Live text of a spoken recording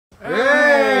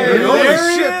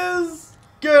There he is!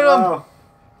 Get him! Oh.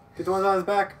 Get the one on his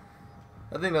back.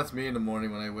 I think that's me in the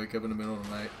morning when I wake up in the middle of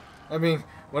the night. I mean,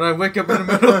 when I wake up in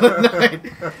the middle of the night.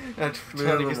 I'm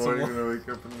trying to get some more. When I wake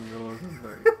up in the middle of the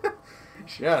night.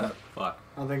 Shut up. Fuck.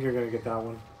 I don't think you're gonna get that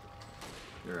one.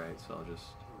 You're right, so I'll just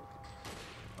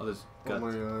Oh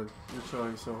my god, you're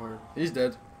trying so hard. He's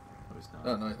dead. No, he's not.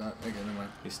 Oh, no, he's not. Okay, never mind.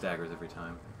 He staggers every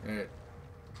time. Alright.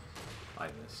 I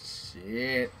missed.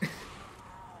 Shit.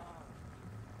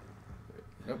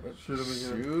 Nope. Shoot him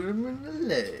again. Shoot him in the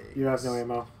leg. You have no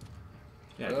ammo.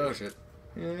 Yeah, Oh, dude. shit.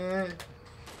 Yeah.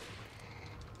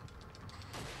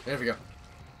 There we go.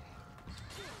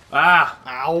 Ah!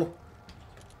 Ow.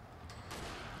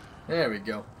 There we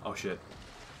go. Oh shit.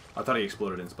 I thought he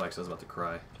exploded in spikes. I was about to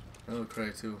cry. I'll cry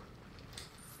too.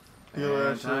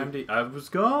 And time to... I was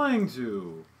going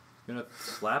to. Gonna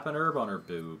slap an herb on her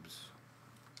boobs.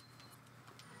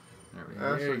 There we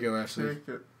go. There you go, Ashley. Take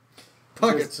it.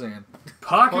 Pocket sand.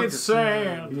 Pocket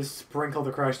sand! You just sprinkle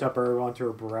the crushed up herb onto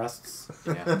her breasts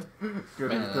Yeah.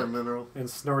 Gotta get that mineral. and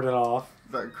snort it off.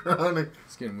 That chronic.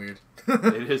 It's getting weird.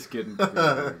 It is getting pretty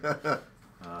weird.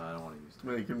 I don't want to use it.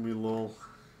 Making me lol.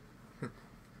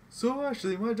 So,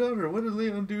 Ashley, my daughter, what did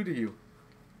Leon do to you?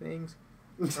 Things.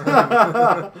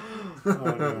 Oh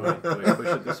no. Wait, push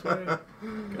it this way?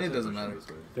 It doesn't matter.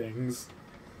 Things.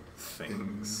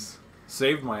 Things.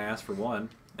 Saved my ass for one,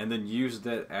 and then used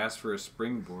that ass for a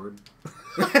springboard.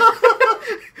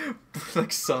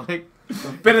 Like Sonic.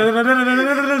 Oh my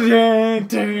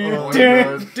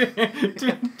god.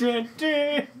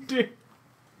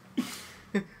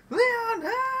 Leon,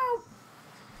 help!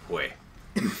 Way.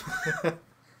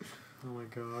 Oh my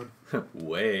god.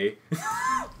 Way.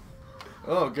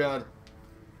 Oh, God.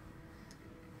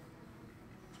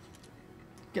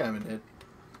 Got him in the head.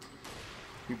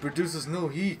 He produces no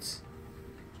heat.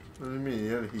 What do you mean? He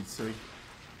had a heat sink.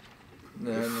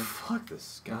 No. Fuck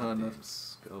this goddamn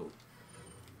scope.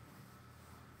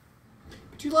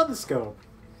 But you love the scope.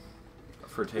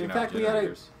 For taking In out fact, we had a...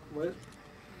 generators. What?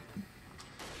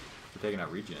 For taking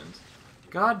out regens.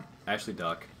 God. Ashley,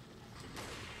 duck.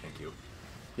 Thank you.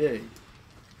 Yay.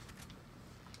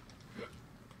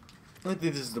 I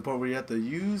think this is the part where you have to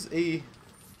use a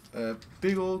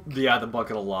big old... Yeah, the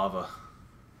bucket of lava.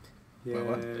 Yeah.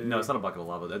 what? No, it's not a bucket of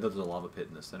lava. There's a lava pit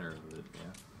in the center of it.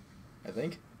 Yeah, I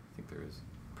think. I think there is.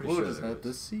 Pretty We'll sure just there have to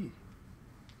is. see.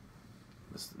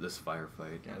 This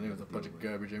firefight. Yeah, I think it was a bunch of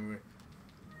garbage anyway.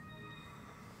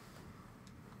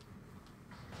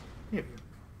 Here we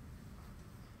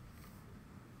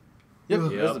go.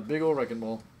 Yep, Yep. there's a big old wrecking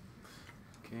ball.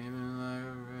 Came in like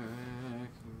a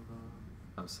wrecking ball.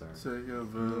 I'm sorry. Take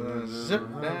a Zip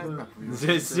that.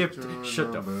 Zip.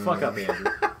 Shut the fuck up,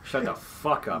 Andrew. Shut the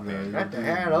fuck up, Andrew. What the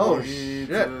hell? Oh, shit.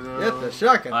 Get the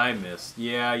shotgun. I missed.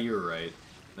 Yeah, you were right.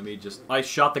 Let me just... I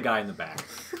shot the guy in the back.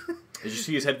 Did you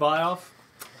see his head fly off?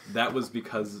 That was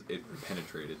because it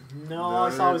penetrated. No, I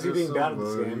saw it was you being bad at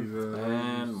this game.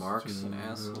 And Mark's an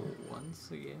asshole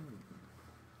once again.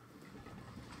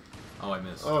 Oh, I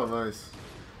missed. Oh, nice.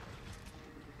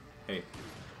 Hey,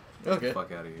 Okay. get the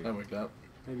fuck out of here. I worked out.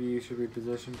 Maybe you should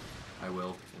reposition. I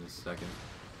will in a second.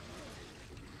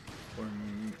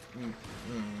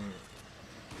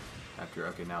 After,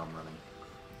 okay, now I'm running.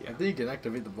 I think you can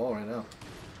activate the ball right now.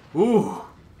 Ooh,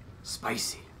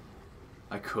 spicy.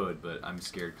 I could, but I'm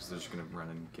scared because they're just gonna run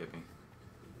and get me.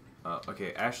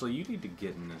 Okay, Ashley, you need to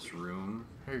get in this room.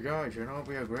 Hey guys, you know what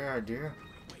would be a great idea?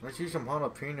 Let's use some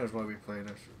jalapenos while we play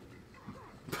this.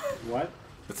 What?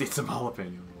 Let's eat some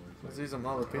jalapenos. Let's use some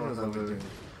jalapenos while we do it.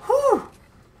 Whew!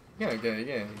 Yeah, yeah.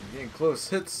 You're getting close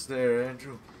hits there,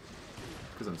 Andrew.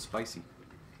 Because I'm spicy.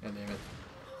 God damn it.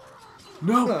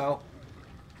 No! No.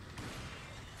 I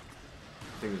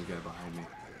think there's a guy behind me.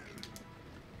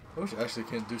 I wish I actually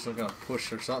can do some kind of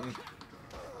push or something.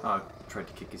 I tried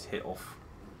to kick his hit off.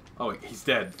 Oh, he's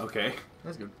dead. Okay.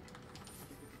 That's good.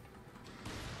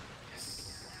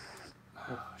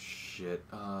 Oh, shit.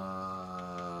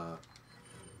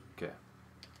 Okay.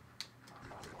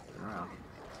 Turn around.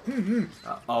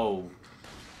 Oh.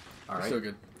 Alright. So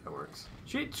good. That works.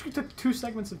 She took 2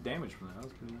 segments of damage from that. That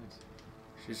was pretty nice.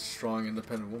 She's a strong,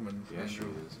 independent woman. Yeah, she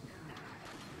Andrew. is.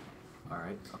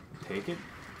 Alright. Take it.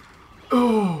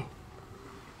 Oh!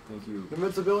 Thank you.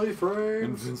 Invincibility frame!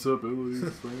 Invincibility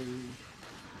frame.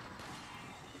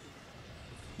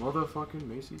 Motherfucking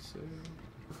Macy's sale.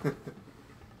 Get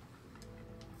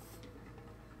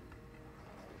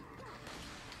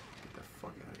the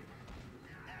fuck out of here.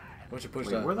 Why don't you push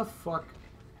Wait, that? where the fuck?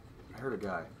 I heard a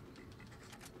guy.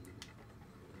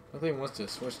 I think once they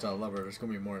switch that lever, there's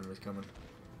gonna be more enemies coming.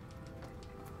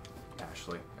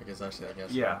 Ashley. I guess.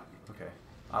 Yeah. Okay.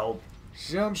 I'll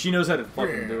Jump. She knows how to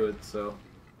fucking do it, so.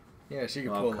 Yeah, she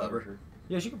can I'll pull a cover lever. her.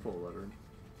 Yeah, she can pull a lever.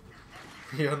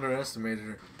 He underestimated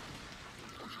her.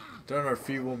 Darn our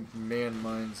feeble man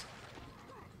minds.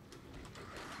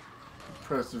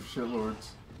 Oppressive shitlords.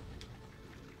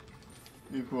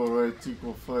 Equal rights,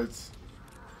 equal fights.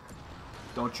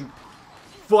 Don't you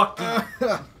fucking.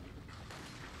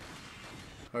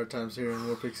 Hard times here in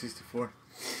Warpigz64.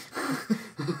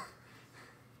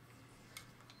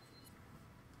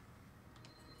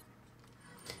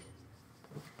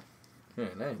 Yeah,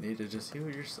 now you need to just heal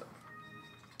yourself.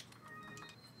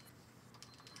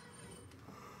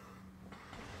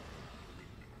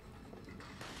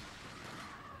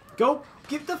 Go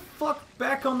get the fuck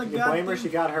back on the You goddamn. blame her, she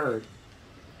got hurt.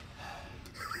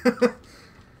 The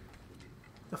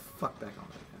fuck back on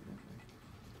that goddamn thing.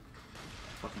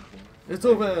 Fucking cool. It's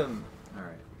open!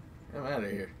 Alright. I'm out of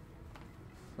here.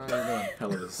 How are you doing?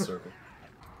 Hell of a circle.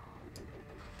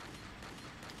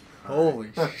 Holy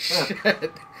shit!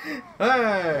 There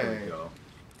Hey! we go.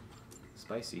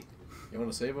 Spicy. You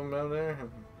want to save him down there?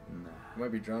 Nah. He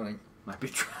might be drowning. Might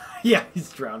be yeah,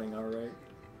 he's drowning, alright.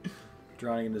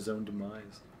 Drowning in his own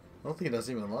demise. I don't think that's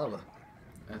even lava.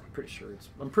 I'm pretty sure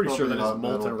Probably that hot it's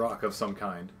molten metal. rock of some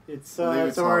kind. It's I think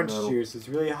it's it's orange hot metal. juice. It's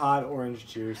really hot orange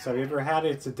juice. Have you ever had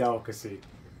it? It's a delicacy.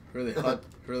 Really hot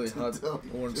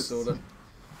orange soda.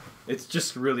 It's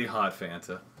just really hot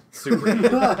Fanta. Super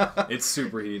heated. It's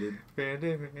super heated.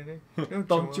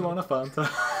 Don't you want a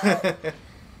Fanta?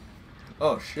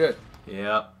 Oh shit.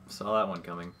 Yeah, saw that one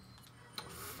coming.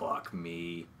 Fuck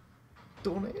me.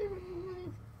 Don't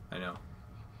I know.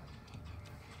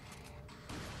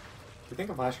 Do you think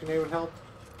a flash grenade would help?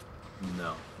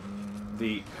 No.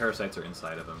 The parasites are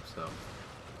inside of him, so.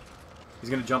 He's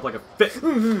gonna jump like a fish.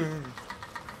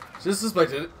 Just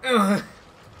suspected it.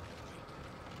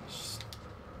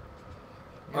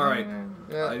 Alright.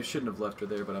 Yeah. I shouldn't have left her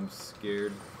there, but I'm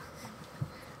scared.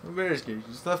 I'm very scared.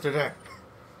 You just left her there.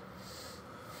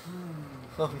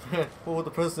 Oh man, what would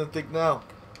the president think now?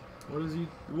 What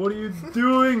are you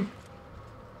doing?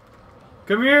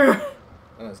 Come here!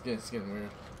 Oh, it's getting weird.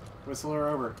 Whistle her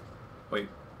over. Wait,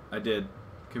 I did.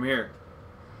 Come here.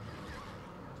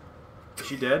 Is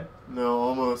she dead? No,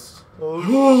 almost.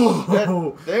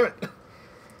 Oh, shit. Damn it.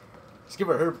 Just give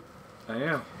her a herb. I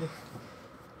am.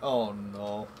 Oh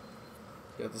no.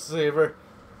 You have to save her.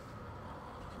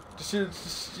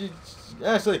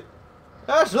 Ashley!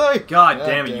 Ashley! God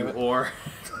damn it, you whore.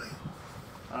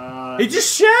 He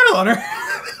just shat on her!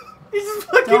 He just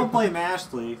fucking... Don't blame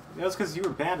Ashley. That was because you were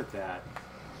bad at that.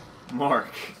 Mark.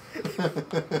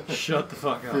 Shut the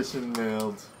fuck up. Fish and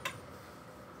nailed.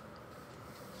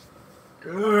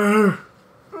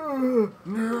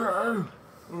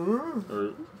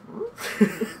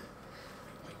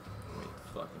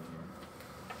 Fucking here.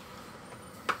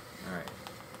 Alright.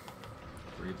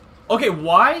 Okay,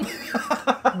 why?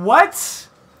 What?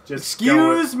 Just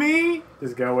Excuse me?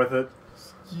 Just go with it.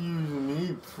 Excuse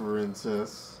me,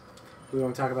 princess. We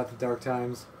won't talk about the dark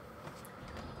times.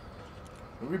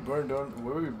 Were we born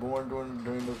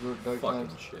during those dark Fucking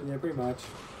times? shit. Yeah, pretty much.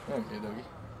 Okay, doggy.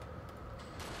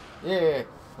 Yeah,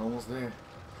 almost there.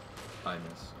 I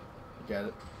miss. You got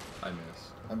it. I miss.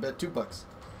 I bet $2. Alright.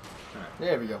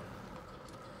 There we go.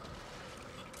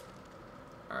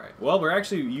 Alright. Well, we're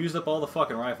actually used up all the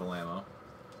fucking rifle ammo.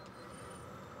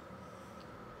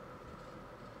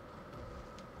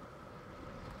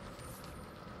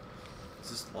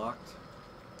 Is this locked?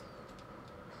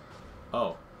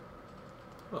 Oh.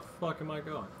 Where the fuck am I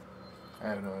going? I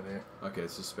have no idea. Okay,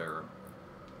 it's a spare room.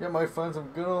 Yeah, might find some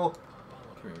good old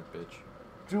Come here, bitch.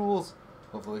 jewels.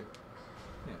 Hopefully.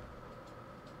 Yeah.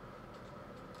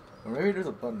 Or maybe there's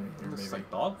a button in here, It's maybe.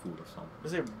 like dog food or something.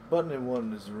 There's a button in one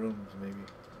of these rooms, maybe.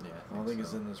 Yeah, I don't think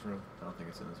it's so. in this room. I don't think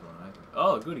it's in this one either.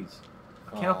 Oh, goodies.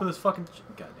 I can't Aw. open this fucking...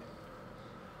 Goddamn.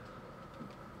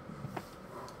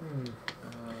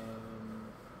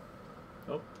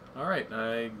 Oh, alright.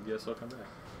 I guess I'll come back.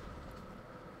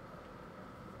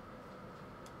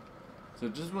 So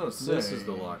just want to say... This is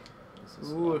the lock. This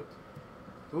is Who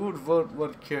would vote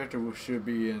what character should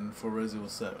be in for Resident Evil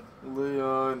 7?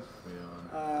 Leon.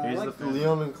 I He's like the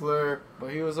Leon and Claire.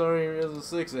 But he was already in Resident Evil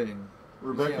 6 in.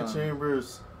 Rebecca Leon.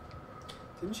 Chambers.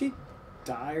 Didn't she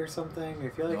die or something? I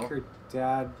feel like No. her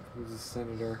dad was a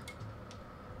senator.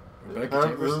 Rebecca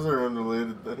Chambers? Those are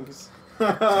unrelated things.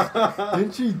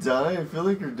 Didn't she die? I feel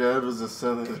like her dad was a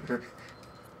senator.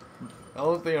 I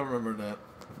don't think I remember that.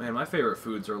 Man, my favorite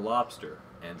foods are lobster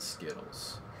and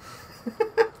Skittles.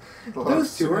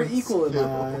 Those two are Lobster and equal in my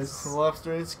Skittles. eyes.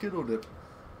 Lobster and Skittle dip.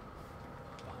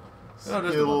 Oh,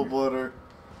 there's Skittle the butter.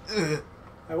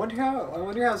 I wonder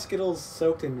how Skittles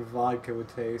soaked in vodka would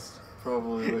taste.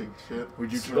 Probably like shit.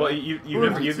 Would you try? Well,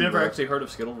 you've never actually heard of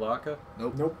Skittles vodka?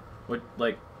 Nope. Nope. What,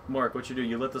 like, Mark, what you do,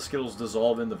 you let the Skittles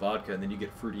dissolve in the vodka, and then you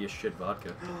get fruity as shit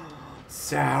vodka.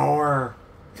 Sour.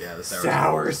 Yeah, the sour.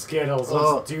 Sour Skittles.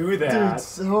 Oh, Let's do that. Dude,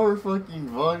 sour fucking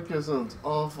vodka sounds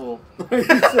awful.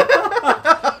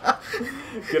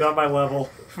 Get on my level.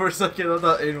 For a second, I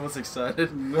thought Aiden was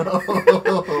excited. No.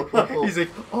 He's like,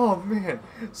 oh man,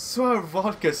 sour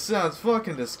vodka sounds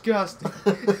fucking disgusting.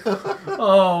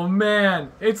 Oh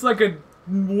man, it's like a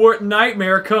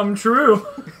nightmare come true.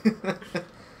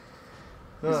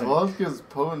 This vodka's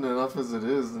potent enough as it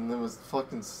is, and then was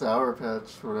fucking Sour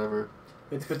Patch, whatever.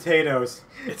 It's potatoes.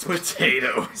 It's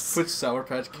potatoes. Put Sour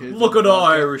Patch Kids. Look in at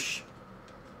vodka. Irish.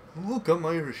 Look, I'm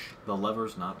Irish. The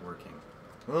lever's not working.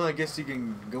 Well, I guess you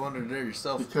can go under there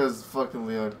yourself. Because fucking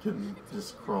Leon couldn't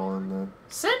just crawl in there.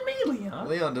 Send me, Leon.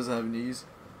 Leon doesn't have knees.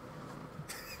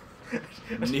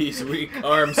 Knees weak,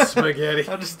 arms spaghetti.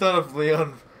 I just thought of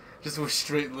Leon just with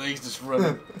straight legs just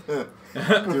running. Doing his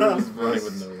Running best.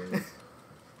 with no legs.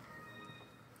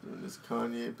 Doing his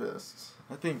Kanye best.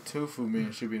 I think Tofu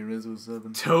Man should be in Resident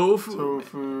 7. Tofu.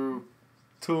 Tofu.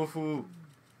 Tofu.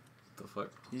 The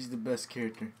fuck? He's the best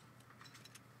character.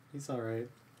 He's alright.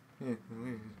 Yeah,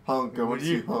 Hunk, I What want do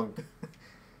to you- see Hunk.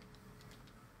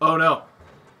 Oh no.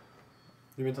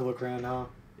 You meant to look around now?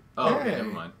 Oh, okay, Hey. never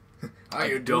mind. How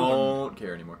you doing? Don't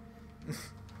care anymore.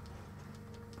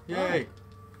 Yay!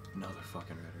 Another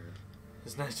fucking red herb.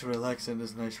 It's nice to relax in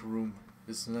this nice room.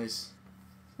 This nice,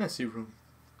 messy room.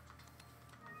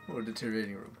 Or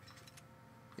deteriorating room.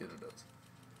 Either of those.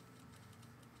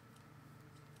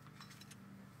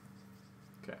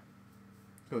 Okay.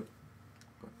 Good.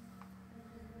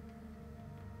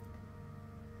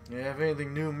 You have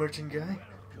anything new, merchant guy?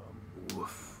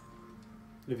 Woof.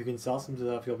 If you can sell some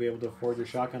stuff, you'll be able to afford your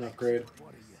shotgun upgrade.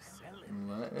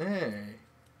 Hey.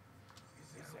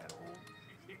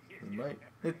 We might.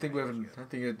 I think we haven't. I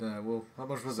think it. Well, how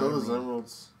much was So that? those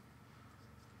emeralds.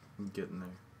 I'm getting there.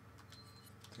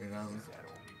 3,000.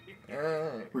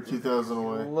 Hey. We're 2,000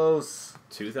 away. Close.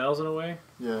 2,000 away?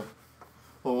 Yeah.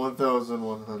 Well,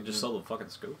 1,100. You just sell the fucking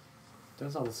scope?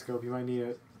 Don't sell the scope, you might need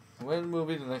it. When will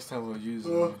be the next time we'll use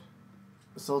it?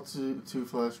 Sell two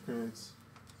flash grenades.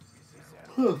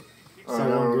 Sell one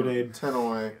we're grenade. 10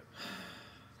 away.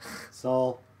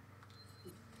 Sell.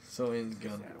 So in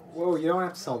gun. Whoa, you don't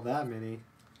have to sell that many.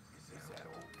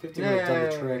 50 would have done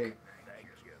the trick.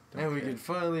 And we can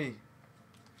finally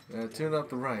tune up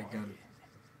the riot gun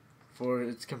for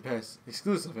its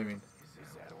exclusive. I mean,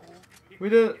 we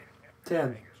did it.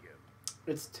 10.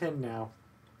 It's 10 now.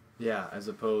 Yeah, as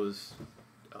opposed...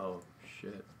 Oh,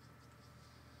 shit.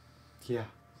 Yeah.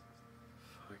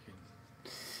 Fucking...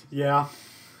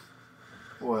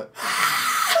 What?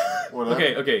 What?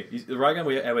 Okay. The riot gun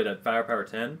we have at firepower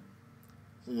 10.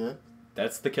 Yeah.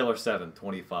 That's the Killer 7,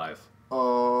 25.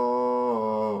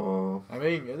 Oh. I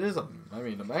mean, it is a. I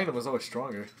mean, the Magnum was always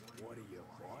stronger.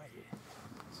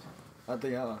 I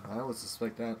think I would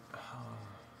suspect that.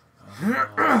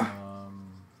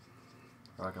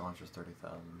 Rocket launcher's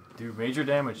 30,000. Do major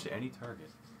damage to any target.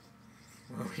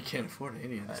 Well, we can't afford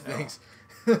any of these I know.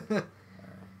 things.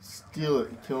 Steal it,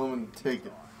 kill him, and take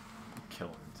it. Kill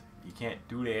it. You can't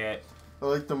do that. I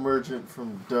like the merchant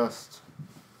from Dust.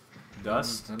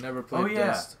 Dust? I never played Oh, yeah.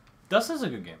 Dust. Dust is a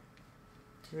good game.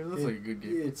 It looks like a good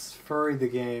game. It's Furry the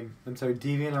game. I'm sorry,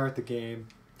 DeviantArt the game.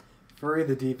 Furry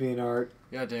the DeviantArt.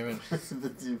 God damn it. the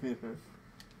DeviantArt.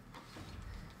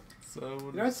 So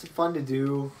You know what's fun to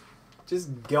do?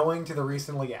 Just going to the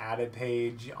recently added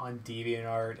page on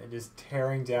DeviantArt and just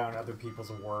tearing down other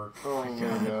people's work. Oh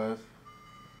my god.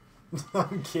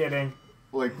 I'm kidding.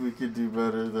 Like we could do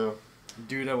better though.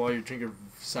 do that while you're drinking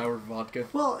sour vodka.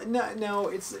 Well, no,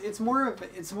 it's more of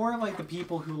like the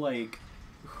people who I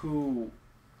know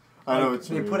like, what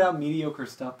you they mean. put out mediocre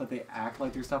stuff, but they act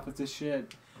like their stuff is this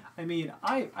shit. I mean,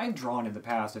 I've drawn in the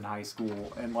past in high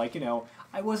school, and like, you know,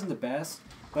 I wasn't the best,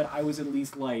 but I was at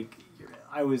least like,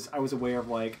 I was aware of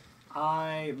like,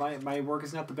 my work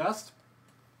is not the best,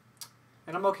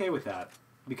 and I'm okay with that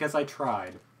because I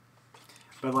tried.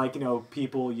 But like, you know,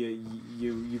 people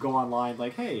you go online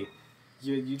like, hey,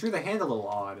 you drew the hand a little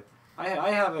odd.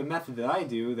 I have a method that I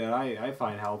do that I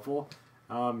find helpful.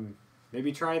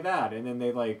 Maybe try that, and then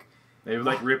they like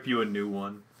rip you a new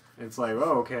one. It's like,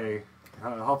 oh, okay,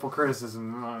 helpful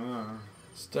criticism.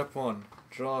 Step 1,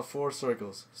 draw 4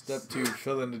 circles. Step 2,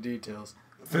 fill in the details.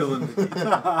 Fill in the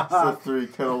details. Step 3,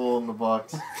 cut a hole in the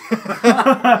box.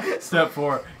 Step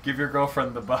 4, give your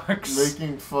girlfriend the box.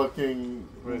 Making fucking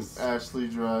Ashley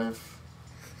drive.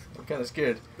 I'm kind of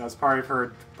scared. That's part of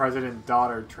her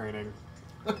president-daughter training.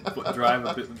 Drive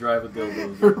a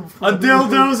dildozer. A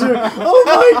dildozer! Oh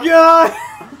my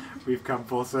god! We've come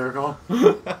full circle.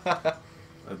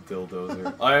 A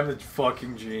dildozer. I am a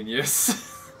fucking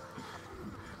genius.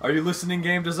 Are you listening,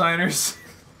 game designers?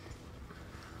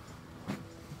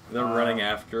 They're running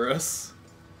after us.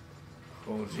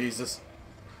 Oh, Jesus.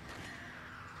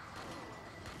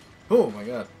 Oh, my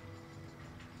God.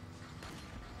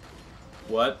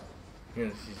 What?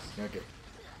 Here, okay.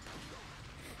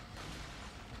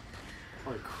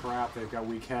 Holy crap, they've got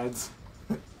weak heads.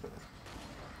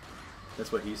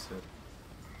 That's what he said.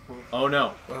 Oh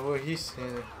no. Well, what he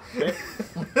said. Okay.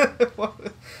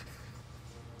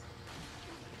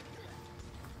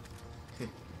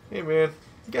 Hey, man.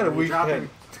 You got a weak head.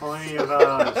 Plenty of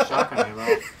shotgun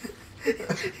ammo.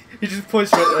 He just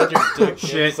points right at your dick.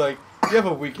 Shit. And he's like, you have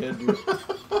a weak head, dude.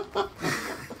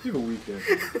 You have a weak head.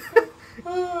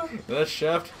 That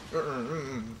shaft.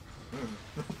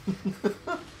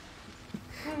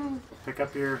 Pick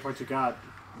up your what you got.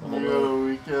 Yo,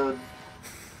 we can.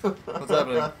 What's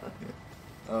happening?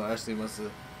 Oh, Ashley must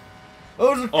have.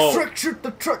 Oh, the truck! Shoot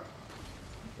the truck!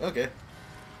 Okay.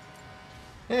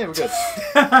 Hey, we're good.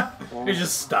 He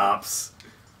just stops.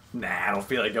 Nah, I don't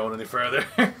feel like going any further.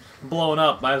 Blowing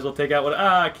up. Might as well take out what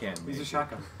I can. Use a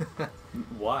shotgun.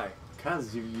 Why?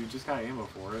 Because you just got ammo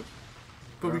for it.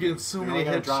 But we're getting so You're many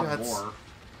only gonna drop headshots. more.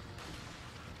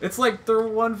 It's like they're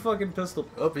one fucking pistol.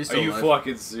 Oh, he's Are still you alive.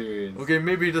 fucking serious? Okay,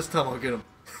 maybe this time I'll get him.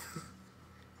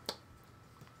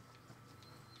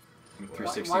 I'm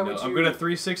 360 Why would I'm you- gonna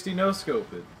 360 no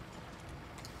scope it.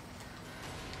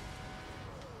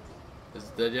 Is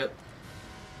it dead yet?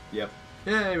 Yep.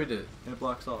 Yeah, we did it. And it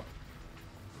blocks off.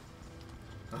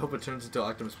 I hope it turns into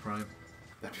Optimus Prime.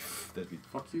 That'd be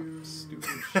Fuck you. stupid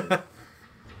shit.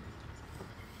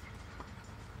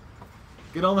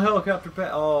 Get on the helicopter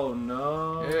pad. Oh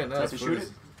no. Yeah, now have it's to for shoot this.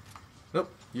 it?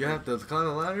 Nope. You have to climb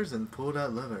the ladders and pull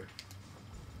that lever.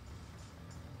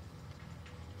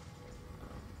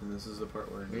 And this is the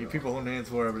part where I mean, people holding hands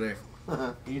for every day.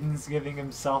 Eden's giving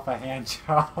himself a hand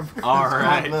job. All It's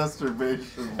right. called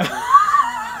masturbation.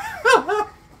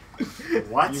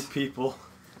 What? You people.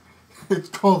 It's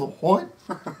called what?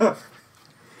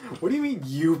 What do you mean,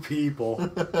 you people?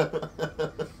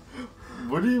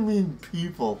 What do you mean,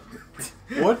 people?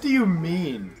 What do you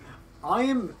mean?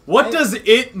 What does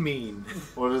it mean?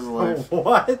 What is life?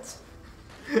 What?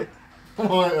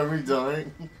 What, are we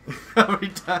dying? Are we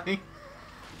dying?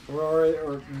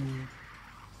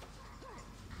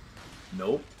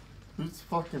 Nope. Who's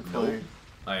fucking playing?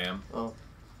 I am. Oh.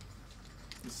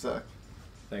 You suck.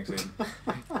 Thanks, Aiden.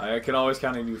 I can always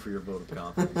count on you for your vote of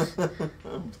confidence.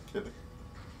 I'm kidding.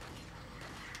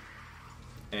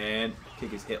 And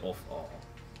kick his hit off. Oh.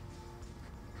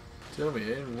 Tell me,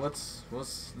 Aiden, what's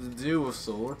the deal with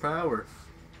solar power?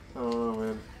 Oh,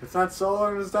 man. It's not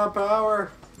solar, it's not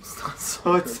power. It's not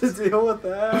so. What's the deal with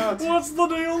that? What's the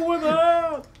deal with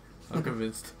that? I'm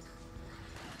convinced.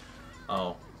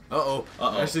 Oh. Uh-oh.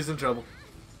 Uh-oh. Ashley's in trouble.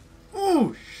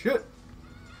 Ooh, shit.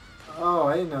 Oh,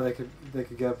 I didn't know they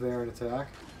could get up there and attack.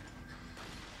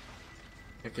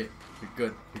 Okay, you're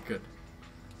good. You're good.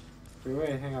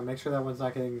 Wait, hang on. Make sure that one's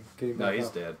not getting No, back he's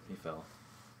up. dead. He fell.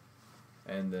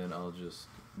 And then I'll just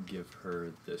give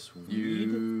her this weed.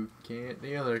 You can't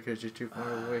nail her because you're too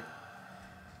far away.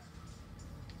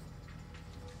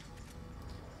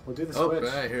 We'll do the Oh, switch.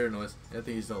 I hear a noise. I think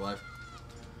he's still alive.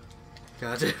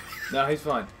 Gotcha. No, he's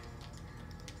fine.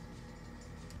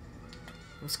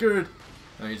 I'm scared.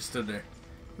 Oh, you just stood there.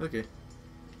 Okay.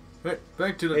 Right,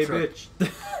 back to the Hey, truck. bitch.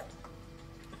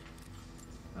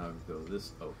 I'll go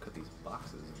this. Oh, cut these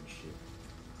boxes and shit.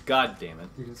 God damn it.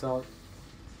 You can sell it.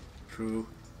 True.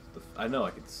 I know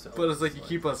I could sell But it. it's like you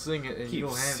keep on seeing it and Keep you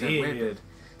don't have that seeing weapon. it.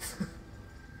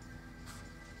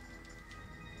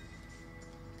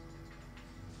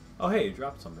 Oh, hey, you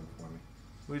dropped something for me.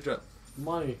 We drop.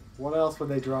 Money. What else would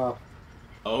they drop?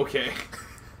 Okay.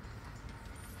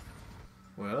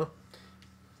 Well,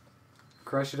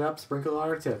 Crush it up, sprinkle on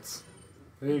our tits.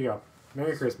 There you go.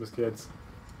 Merry Christmas, kids.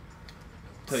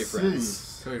 Tell your friends.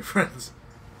 Titties. tell your friends.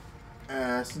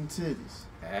 Ass and titties.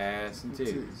 Ass and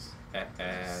titties.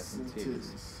 Ass and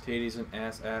titties. Titties and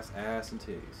ass, ass and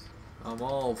titties. I'm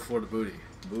all for the booty.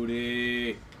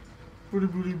 Booty. Booty,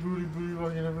 booty, booty, booty,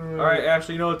 walking everywhere. Alright,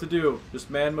 Ashley, you know what to do. Just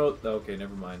man mode. Oh, okay,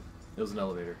 never mind. It was an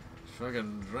elevator.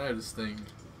 Fucking drive this thing.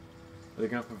 Are they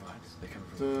gonna provide? They can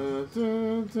provide.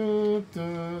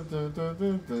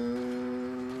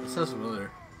 This sounds familiar.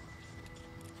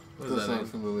 What is Does that? sound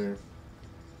familiar.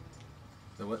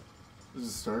 The what? Is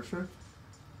it Star Trek?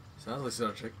 Sounds like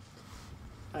Star Trek.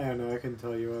 I don't know. I couldn't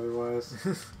tell you otherwise.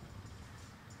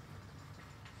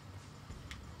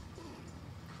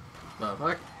 The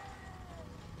fuck?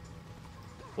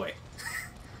 Wait.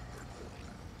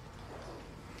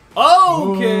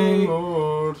 Okay.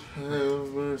 Lord, have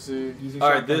mercy.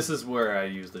 Alright, this is where I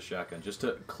use the shotgun, just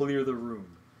to clear the room.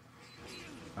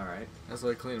 Alright. That's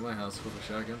why I cleaned my house with a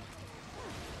shotgun.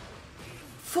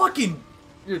 Fucking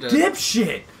You're dead.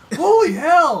 dipshit! Holy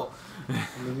hell! I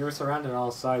mean, you were surrounded on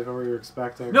all sides. What were you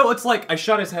expecting? No, it's like I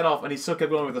shot his head off and he still kept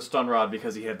going with the stun rod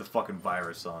because he had the fucking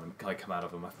virus on him, like, come out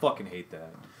of him. I fucking hate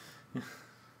that.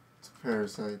 It's a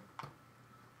parasite.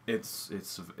 It's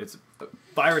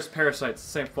virus, parasites, the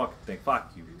same fucking thing.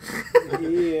 Fuck you.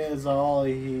 He is all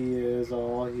he is,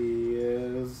 all he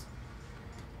is.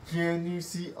 Can you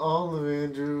see all of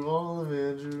Andrew, all of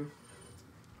Andrew?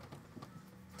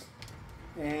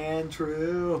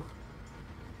 Andrew.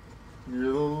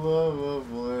 You're the love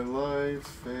of my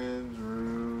life,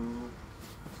 Andrew.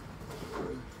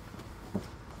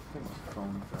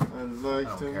 I'd like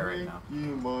I to don't care right make now.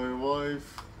 you my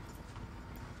wife.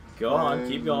 Go on,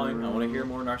 keep going. I want to hear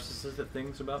more narcissistic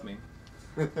things about me.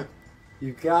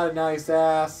 You got a nice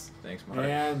ass. Thanks, Mark.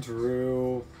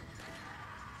 Andrew.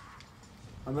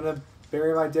 I'm gonna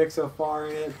bury my dick so far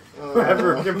in it,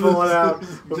 whoever can pull it out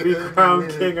will be crowned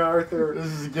King Arthur. This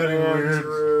is getting I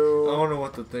Andrew. don't know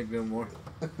what to think no more.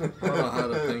 I don't know how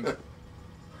to think.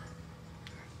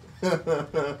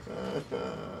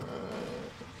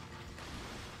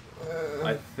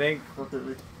 I think, How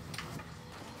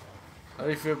do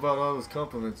you feel about all those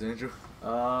compliments, Andrew?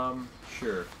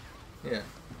 sure. Yeah.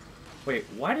 Wait,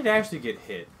 why did Ashley get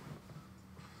hit?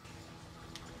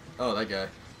 Oh, that guy.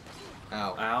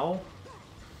 Ow. Ow?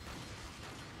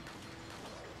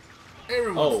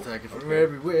 Everyone's attacking from okay.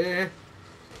 everywhere.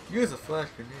 Use a flash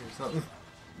grenade or something.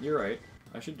 You're right.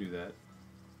 I should do that.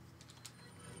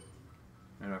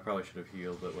 And I probably should have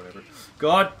healed, but whatever.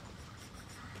 God!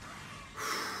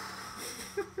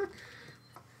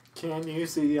 Can you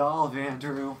see the olive,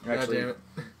 Andrew? Actually, God damn it.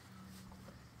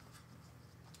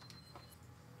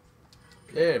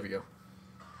 There we go.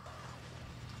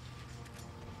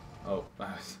 oh,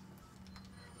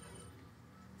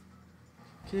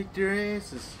 Kick their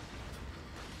asses.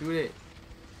 Do it.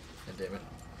 God damn it.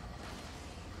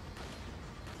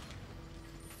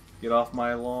 get off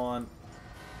my lawn.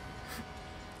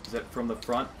 Is that from the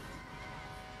front?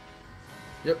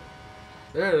 Yep.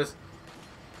 There it is.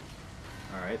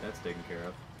 Alright, that's taken care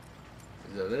of.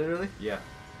 Is that it really? Yeah,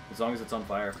 as long as it's on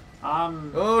fire.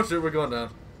 Oh shit, we're going down.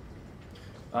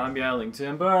 I'm yelling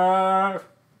timber!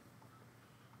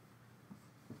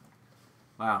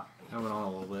 Wow, that went on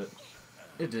a little bit.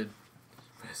 It did.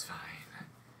 It's fine.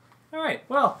 Alright,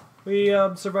 well, we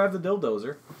survived the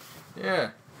dildozer. Yeah.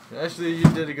 Actually, you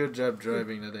did a good job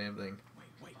driving the damn thing.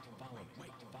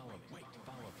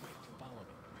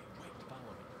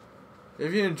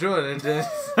 If you enjoyed it, then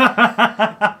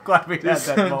Glad we had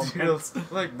that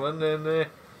moment. like button and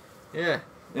yeah.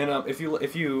 And if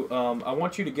you I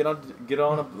want you to get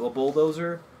on a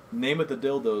bulldozer, name it the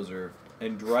dildozer,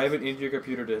 and drive it into your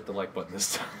computer to hit the like button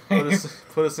this time.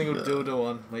 Put a single dildo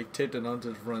on, like taped it onto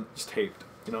the front. Just taped,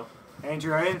 you know.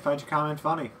 Andrew, I didn't find your comment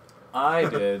funny. I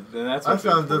did, and that's I what's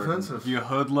found important. defensive. You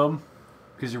hoodlum,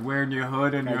 because you're wearing your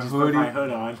hood and I your just hoodie. put my hood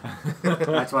on.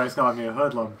 That's why it's called me a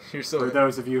hoodlum. You're so For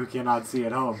those of you who cannot see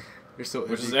at home. you're so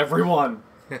Which is edgy. everyone.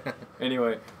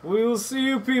 Anyway, we will see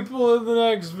you people in the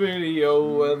next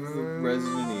video of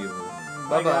Resident Evil. Bye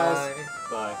Bye, guys.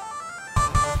 bye. Bye.